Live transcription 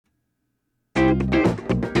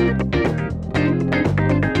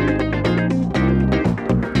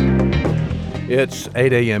It's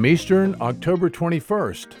 8 a.m. Eastern, October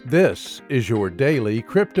 21st. This is your daily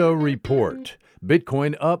crypto report.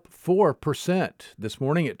 Bitcoin up 4% this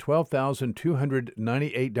morning at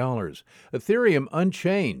 $12,298. Ethereum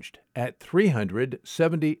unchanged at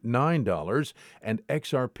 $379. And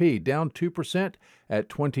XRP down 2% at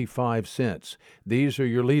 25 cents. These are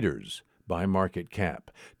your leaders by market cap.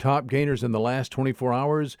 Top gainers in the last 24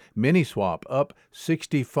 hours, Miniswap up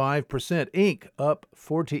 65%, Inc. up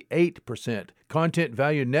 48%, Content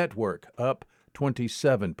Value Network up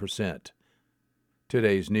 27%.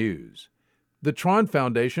 Today's news. The TRON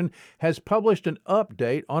Foundation has published an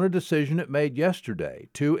update on a decision it made yesterday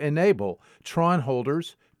to enable TRON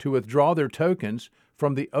holders to withdraw their tokens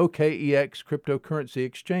from the OKEx cryptocurrency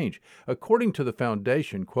exchange. According to the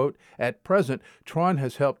foundation, quote, at present, TRON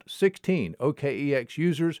has helped 16 OKEx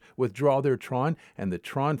users withdraw their TRON, and the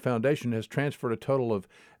TRON Foundation has transferred a total of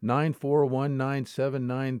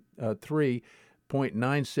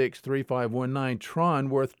 9419793.963519 TRON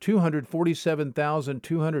worth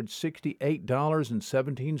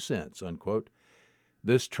 $247,268.17, unquote.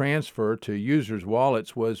 This transfer to users'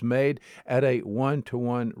 wallets was made at a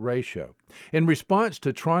 1-to-1 ratio. In response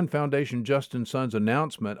to TRON Foundation Justin Sun's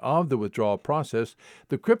announcement of the withdrawal process,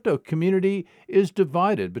 the crypto community is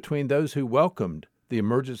divided between those who welcomed the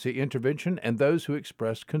emergency intervention and those who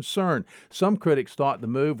expressed concern. Some critics thought the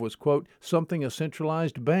move was, quote, something a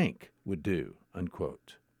centralized bank would do,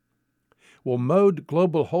 unquote. Well, Mode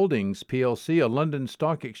Global Holdings plc, a London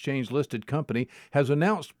Stock Exchange-listed company, has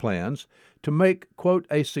announced plans to make, quote,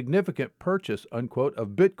 a significant purchase, unquote,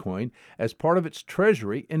 of Bitcoin as part of its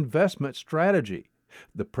treasury investment strategy.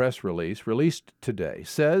 The press release, released today,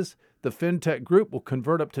 says the fintech group will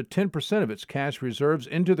convert up to 10% of its cash reserves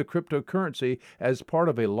into the cryptocurrency as part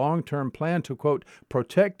of a long-term plan to, quote,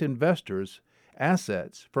 protect investors'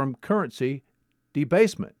 assets from currency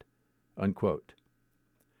debasement, unquote.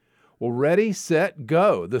 Well, ready, set,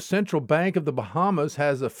 go. The Central Bank of the Bahamas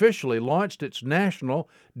has officially launched its national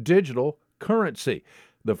digital currency.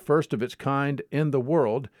 The first of its kind in the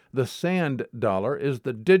world, the Sand Dollar is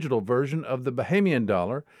the digital version of the Bahamian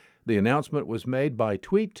dollar. The announcement was made by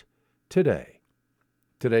Tweet today.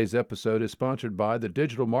 Today's episode is sponsored by the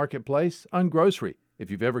digital marketplace Ungrocery. If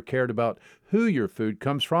you've ever cared about who your food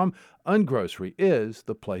comes from, Ungrocery is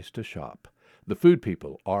the place to shop. The food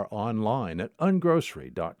people are online at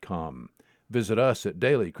ungrocery.com. Visit us at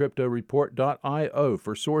dailycryptoreport.io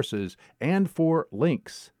for sources and for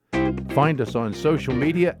links. Find us on social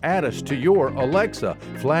media, add us to your Alexa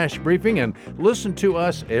flash briefing, and listen to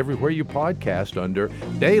us everywhere you podcast under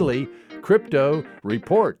Daily Crypto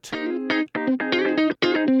Report.